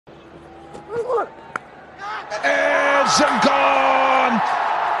It's gone!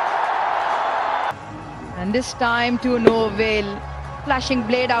 And this time to no avail. Flashing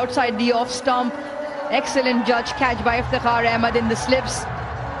blade outside the off stump. Excellent judge catch by Iftikhar Ahmed in the slips.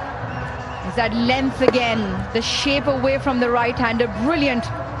 Is that length again. The shape away from the right-hander. Brilliant.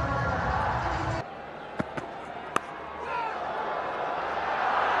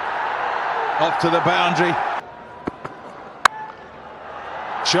 Off to the boundary.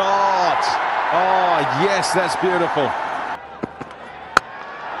 Shot. Oh, yes, that's beautiful.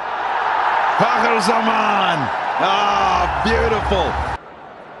 Fakhr Zaman. Ah, beautiful.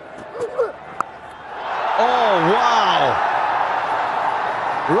 Oh, wow.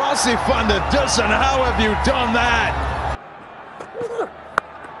 Rossi van der Dussen, how have you done that?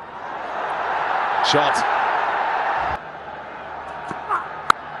 Shot.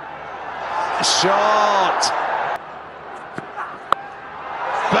 Shot.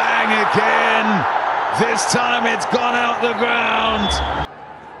 Bang again. This time it's gone out the ground.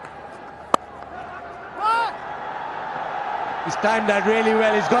 He's timed that really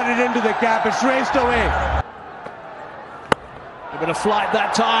well. He's got it into the cap. It's raced away. A bit of flight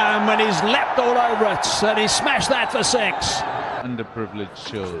that time when he's leapt all over it. And he smashed that for 6. Underprivileged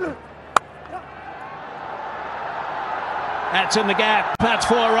children. That's in the gap. That's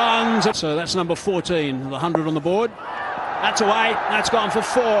 4 runs. So that's number 14, the 100 on the board. That's away. That's gone for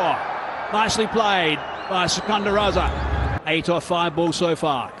 4. Nicely played by Sikandar Raza. 8 off 5 balls so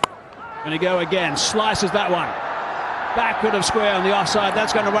far. Going to go again. Slices that one. Backward of square on the offside.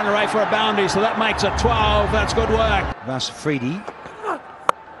 That's going to run away for a boundary. So that makes it 12. That's good work. Vasafridi.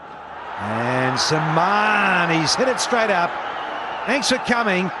 And Saman. He's hit it straight up. Thanks for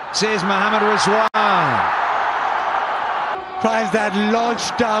coming, says Mohammad Rizwan. Tries that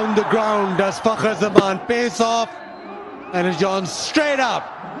launch down the ground. Does Fakhr Zaman. Pace off. And it's gone straight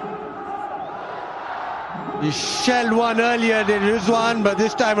up. He shelled one earlier than Rizwan, but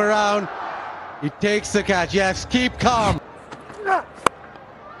this time around, he takes the catch. Yes, keep calm. Well,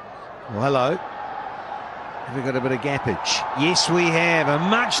 hello. Have we got a bit of gappage? Yes, we have. A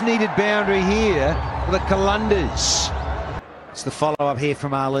much-needed boundary here for the Qalandars. It's the follow-up here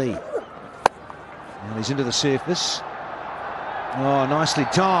from Ali. Now he's into the surface. Oh, nicely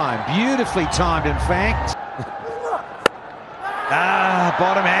timed. Beautifully timed, in fact.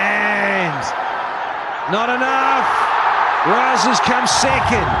 Bottom hand. Not enough. Raz has come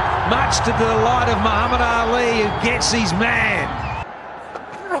second, much to the delight of Muhammad Ali, who gets his man.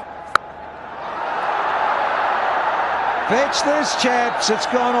 Fetch this, chaps. It's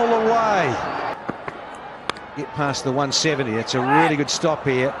gone all the way. Get past the 170. It's a really good stop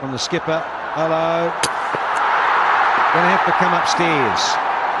here from the skipper. Hello. Going to have to come upstairs.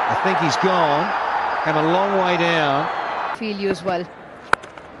 I think he's gone. Come a long way down. Feel you as well.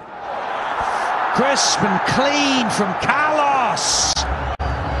 Crisp and clean from Carlos.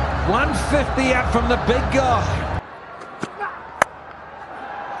 150 up from the big guy.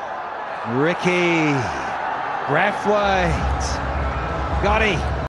 Ricky. Brathwaite. Gotti.